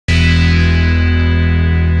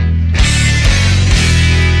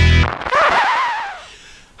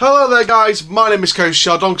there guys, my name is Coach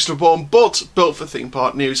Shardonkston, but built for theme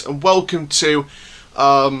park news, and welcome to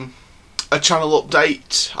a channel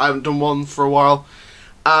update. I haven't done one for a while,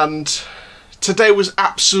 and today was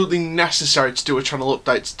absolutely necessary to do a channel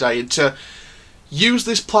update today and to use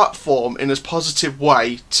this platform in a positive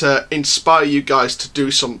way to inspire you guys to do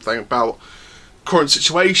something about current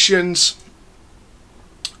situations.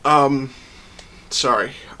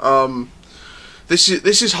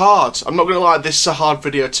 This is hard. I'm not going to lie, this is a hard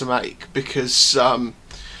video to make because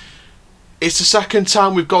it's the second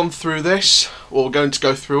time we've gone through this, or we're going to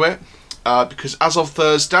go through it, because as of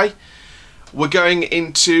Thursday, we're going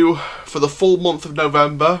into, for the full month of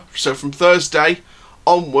November, so from Thursday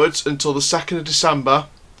onwards until the 2nd of December,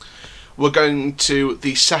 we're going to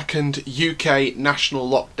the second UK national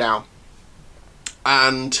lockdown.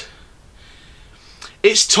 And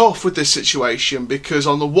it's tough with this situation because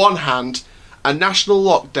on the one hand, a national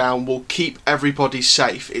lockdown will keep everybody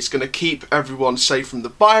safe. It's going to keep everyone safe from the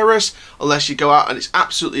virus unless you go out and it's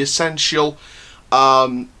absolutely essential.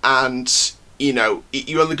 And, you know,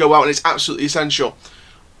 you only go out and it's absolutely essential.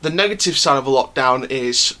 The negative side of a lockdown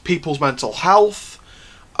is people's mental health,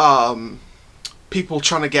 people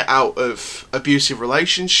trying to get out of abusive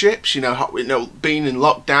relationships, being in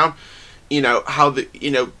lockdown,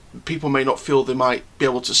 people may not feel they might be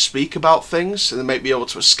able to speak about things, and they may be able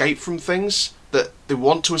to escape from things that they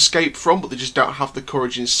want to escape from, but they just don't have the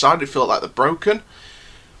courage inside. They feel like they're broken.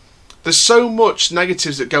 There's so much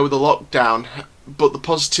negatives that go with the lockdown, but the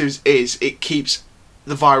positives is it keeps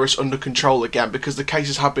the virus under control again because the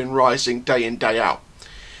cases have been rising day in, day out.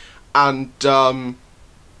 And, that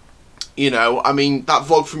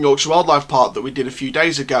vlog from Yorkshire Wildlife Park that we did a few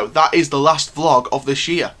days ago, that is the last vlog of this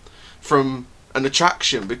year from an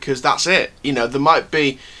attraction, because that's it. There might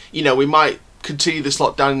be, we might continue this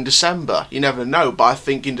lockdown in December, you never know, but I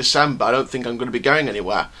think in December I don't think I'm going to be going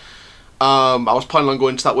anywhere. I was planning on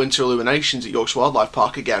going to that Winter Illuminations at Yorkshire Wildlife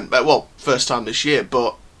Park again, well, first time this year,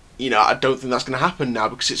 but I don't think that's going to happen now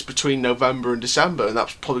because it's between November and December, and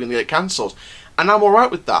that's probably going to get cancelled, and I'm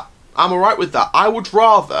alright with that. I would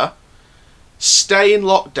rather stay in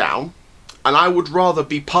lockdown, and I would rather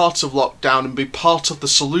be part of lockdown and be part of the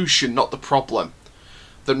solution, not the problem,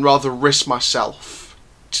 than rather risk myself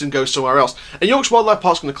to go somewhere else. And Yorkshire Wildlife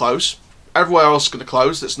Park's going to close. Everywhere else is going to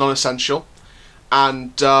close that's non-essential.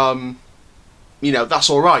 And, that's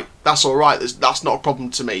alright. That's alright. That's not a problem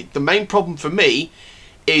to me. The main problem for me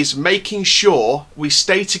is making sure we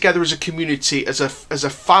stay together as a community, as a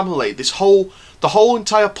family. The whole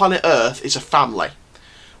entire planet Earth is a family.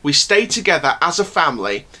 We stay together as a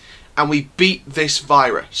family and we beat this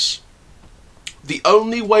virus. The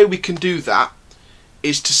only way we can do that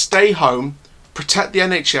is to stay home, protect the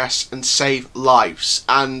NHS and save lives.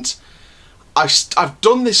 And I've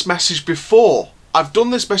done this message before.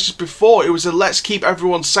 It was a let's keep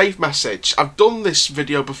everyone safe message. I've done this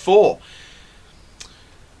video before.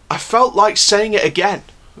 I felt like saying it again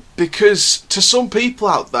because to some people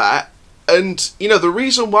out there, and the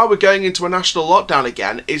reason why we're going into a national lockdown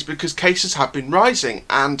again is because cases have been rising,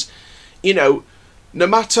 and no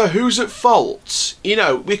matter who's at fault,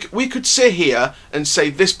 we could sit here and say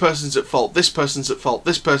this person's at fault, this person's at fault,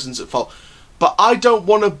 this person's at fault, but I don't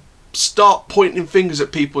want to start pointing fingers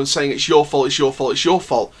at people and saying it's your fault, it's your fault, it's your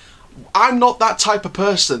fault. I'm not that type of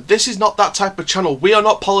person. This is not that type of channel. We are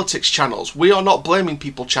not politics channels. We are not blaming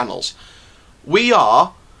people channels. We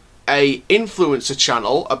are a influencer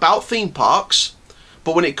channel about theme parks,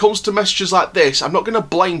 but when it comes to messages like this, I'm not going to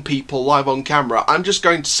blame people live on camera. I'm just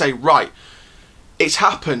going to say, right, it's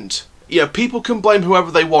happened. People can blame whoever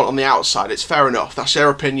they want on the outside. It's fair enough. That's their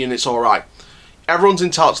opinion. It's alright. Everyone's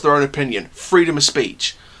entitled to their own opinion. Freedom of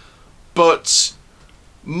speech. But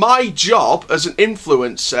my job as an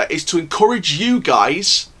influencer is to encourage you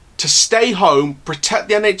guys to stay home, protect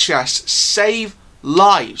the NHS, save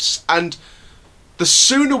lives. And the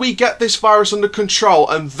sooner we get this virus under control,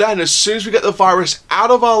 and then as soon as we get the virus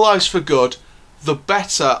out of our lives for good, the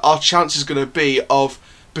better our chance is going to be of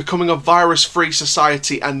becoming a virus-free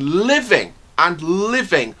society and living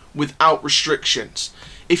without restrictions.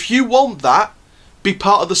 If you want that, be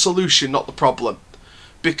part of the solution, not the problem.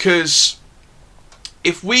 Because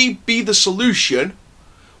if we be the solution,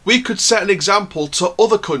 we could set an example to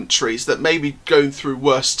other countries that may be going through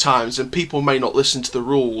worse times and people may not listen to the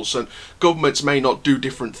rules and governments may not do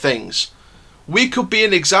different things. We could be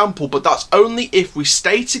an example, but that's only if we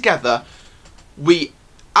stay together, we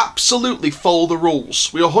absolutely follow the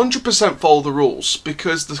rules. We 100% follow the rules,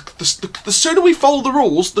 because the sooner we follow the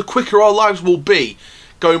rules, the quicker our lives will be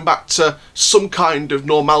going back to some kind of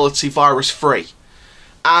normality, virus free.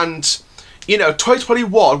 And You know,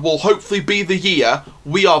 2021 will hopefully be the year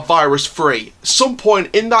we are virus free. Some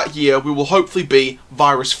point in that year we will hopefully be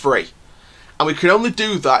virus free. And we can only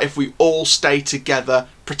do that if we all stay together,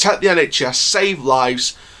 protect the NHS, save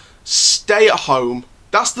lives, stay at home.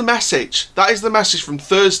 That's the message. That is the message from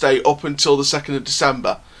Thursday up until the 2nd of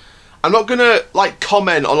December. I'm not going to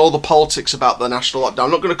comment on all the politics about the national lockdown.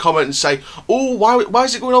 I'm not going to comment and say, oh, why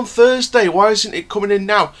is it going on Thursday? Why isn't it coming in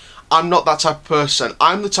now? I'm not that type of person.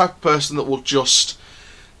 I'm the type of person that will just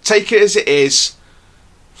take it as it is,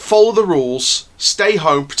 follow the rules, stay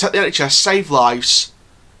home, protect the NHS, save lives.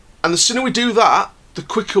 And the sooner we do that, the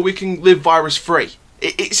quicker we can live virus free.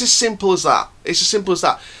 It's as simple as that. It's as simple as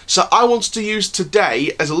that. So I wanted to use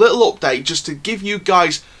today as a little update just to give you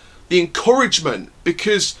guys the encouragement,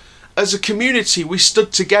 because as a community we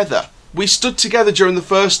stood together. We stood together during the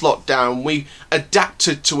first lockdown. We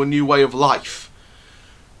adapted to a new way of life.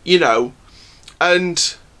 You know,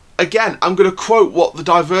 and again, I'm going to quote what the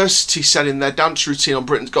Diversity said in their dance routine on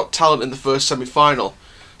Britain's Got Talent in the first semi-final.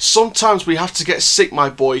 Sometimes we have to get sick, my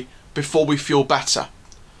boy, before we feel better.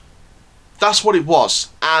 That's what it was.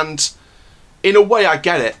 And in a way I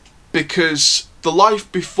get it, because the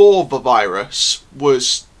life before the virus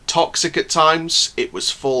was toxic at times. It was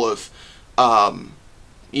full of,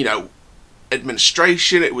 you know,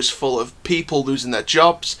 administration. It was full of people losing their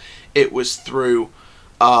jobs. It was through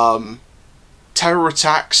terror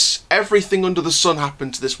attacks. Everything under the sun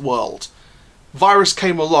happened to this world. Virus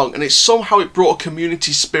came along, and it brought a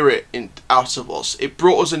community spirit out of us. It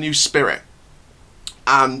brought us a new spirit,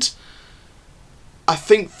 and I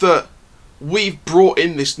think that we've brought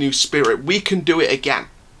in this new spirit. We can do it again.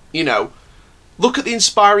 You know, look at the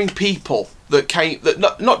inspiring people that came,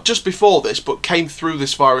 that not just before this, but came through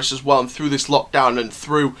this virus as well, and through this lockdown, and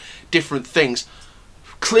through different things.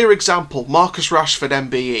 Clear example, Marcus Rashford,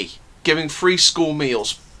 MBE, giving free school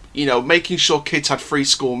meals, you know, making sure kids had free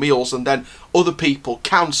school meals, and then other people,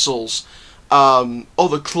 councils,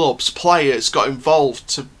 other clubs, players got involved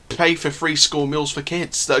to pay for free school meals for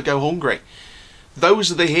kids that go hungry.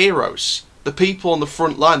 Those are the heroes, the people on the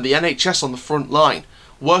front line, the NHS on the front line,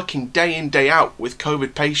 working day in, day out with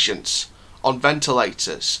COVID patients on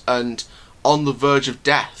ventilators and on the verge of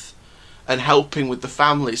death, and helping with the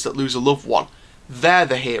families that lose a loved one. They're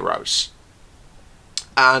the heroes.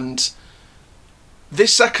 And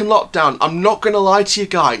this second lockdown, I'm not going to lie to you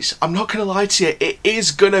guys. I'm not going to lie to you. It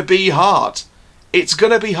is going to be hard. It's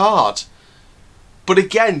going to be hard. But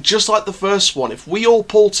again, just like the first one, if we all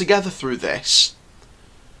pull together through this,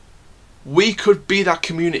 we could be that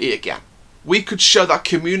community again. We could show that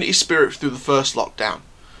community spirit through the first lockdown.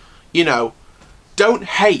 You know, don't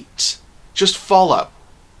hate, just follow.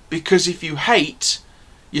 Because if you hate,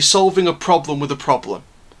 you're solving a problem with a problem.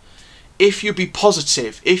 If you be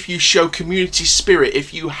positive, if you show community spirit,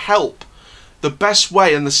 if you help the best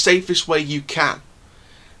way and the safest way you can,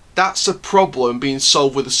 that's a problem being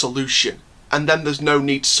solved with a solution. And then there's no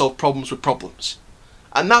need to solve problems with problems.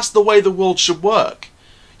 And that's the way the world should work.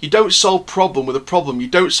 You don't solve problem with a problem. You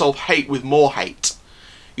don't solve hate with more hate.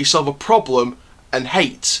 You solve a problem and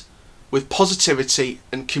hate with positivity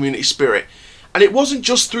and community spirit. And it wasn't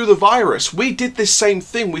just through the virus. We did this same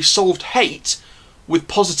thing. We solved hate with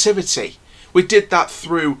positivity. We did that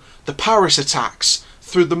through the Paris attacks,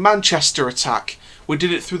 through the Manchester attack. We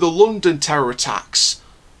did it through the London terror attacks.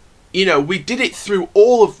 You know, we did it through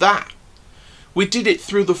all of that. We did it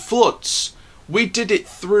through the floods. We did it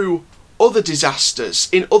through other disasters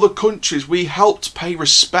in other countries. We helped pay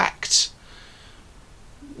respect.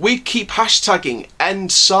 We keep hashtagging End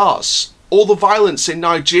SARS, all the violence in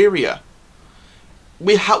Nigeria.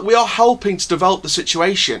 We are helping to develop the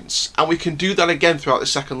situations, and we can do that again throughout the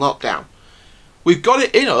second lockdown. We've got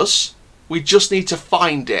it in us. We just need to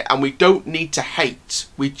find it, and we don't need to hate.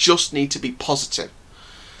 We just need to be positive.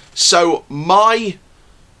 So my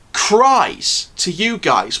cries to you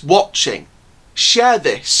guys watching, share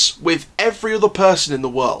this with every other person in the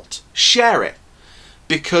world. Share it,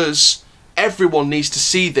 because everyone needs to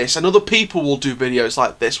see this, and other people will do videos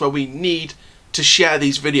like this where we need to share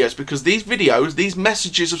these videos, because these videos, these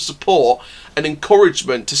messages of support and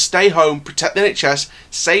encouragement to stay home, protect the NHS,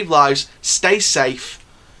 save lives, stay safe,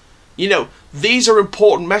 you know, these are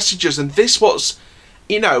important messages. And this was,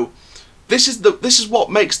 you know, this is what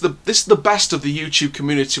makes this is the best of the YouTube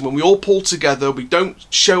community. When we all pull together, we don't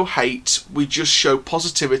show hate, we just show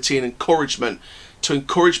positivity and encouragement to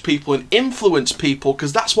encourage people and influence people,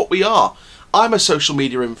 because that's what we are. I'm a social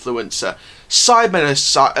media influencer. Simon is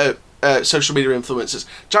social media influencers.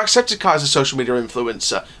 Jacksepticeye is a social media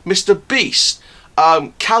influencer. Mr. Beast,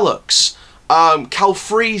 Calux,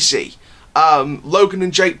 Calfreezy, Logan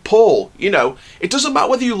and Jake Paul. You know, it doesn't matter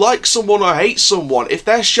whether you like someone or hate someone. If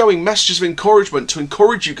they're showing messages of encouragement to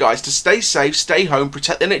encourage you guys to stay safe, stay home,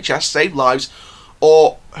 protect the NHS, save lives,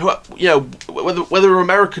 or, you know, whether they're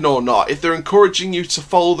American or not, if they're encouraging you to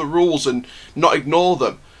follow the rules and not ignore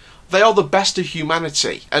them, they are the best of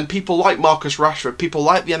humanity. And people like Marcus Rashford, people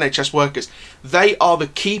like the NHS workers, they are the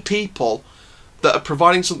key people that are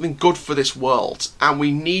providing something good for this world. And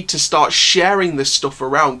we need to start sharing this stuff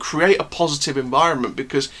around, create a positive environment,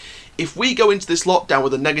 because if we go into this lockdown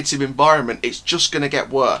with a negative environment, it's just going to get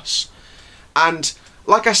worse. And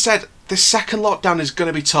like I said, this second lockdown is going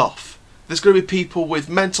to be tough. There's going to be people with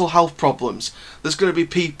mental health problems. There's going to be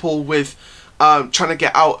people with trying to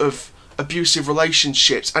get out of abusive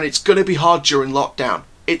relationships, and it's going to be hard during lockdown.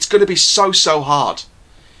 It's going to be so hard.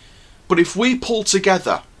 But if we pull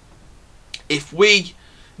together, if we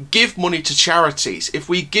give money to charities, if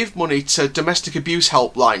we give money to domestic abuse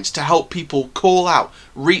helplines to help people call out,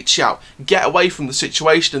 reach out, get away from the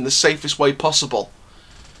situation in the safest way possible,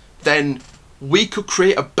 then we could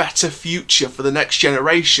create a better future for the next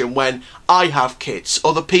generation. When I have kids,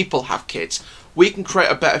 other people have kids, we can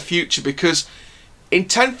create a better future, because in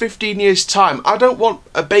 10-15 years time, I don't want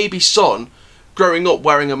a baby son growing up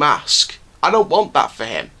wearing a mask. I don't want that for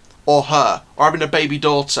him or her, or having a baby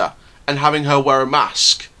daughter and having her wear a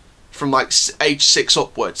mask from like age 6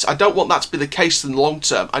 upwards. I don't want that to be the case in the long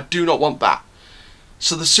term. I do not want that.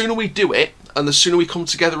 So the sooner we do it, and the sooner we come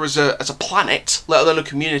together as a planet, let alone a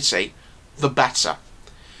community, the better.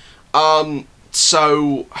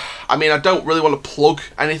 So, I mean, I don't really want to plug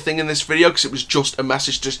anything in this video, because it was just a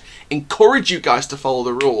message to encourage you guys to follow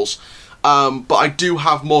the rules. But I do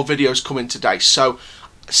have more videos coming today, so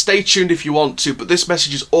stay tuned if you want to. But this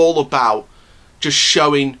message is all about just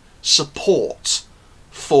showing support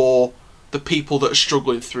for the people that are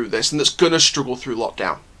struggling through this, and that's going to struggle through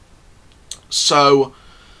lockdown. So,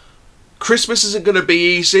 Christmas isn't going to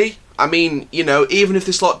be easy. I mean, you know, even if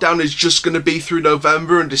this lockdown is just going to be through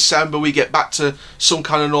November and December, we get back to some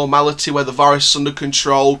kind of normality where the virus is under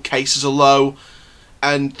control, cases are low,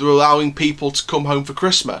 and they're allowing people to come home for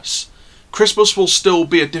Christmas. Christmas will still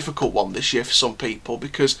be a difficult one this year for some people,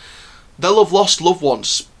 because they'll have lost loved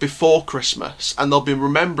ones before Christmas and they'll be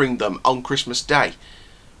remembering them on Christmas Day.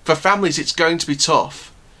 For families, it's going to be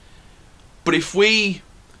tough. But if we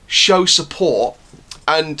show support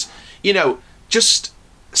and, you know, just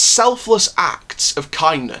selfless acts of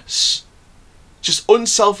kindness, just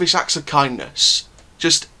unselfish acts of kindness,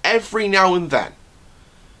 just every now and then,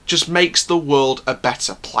 just makes the world a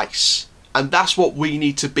better place. And that's what we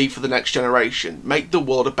need to be for the next generation. Make the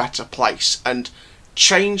world a better place and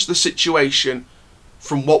change the situation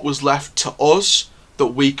from what was left to us that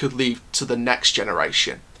we could leave to the next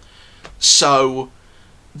generation. So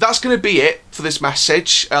that's going to be it for this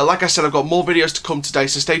message. Like I said, I've got more videos to come today,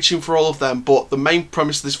 so stay tuned for all of them. But the main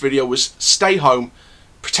premise of this video was stay home,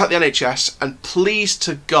 protect the NHS, and please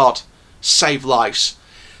to God, save lives.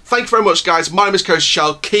 Thank you very much, guys. My name is Coaster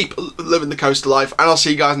Chell. Keep living the coaster life, and I'll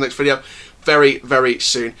see you guys in the next video very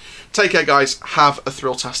soon. Take care, guys. Have a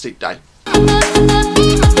thrill-tastic day.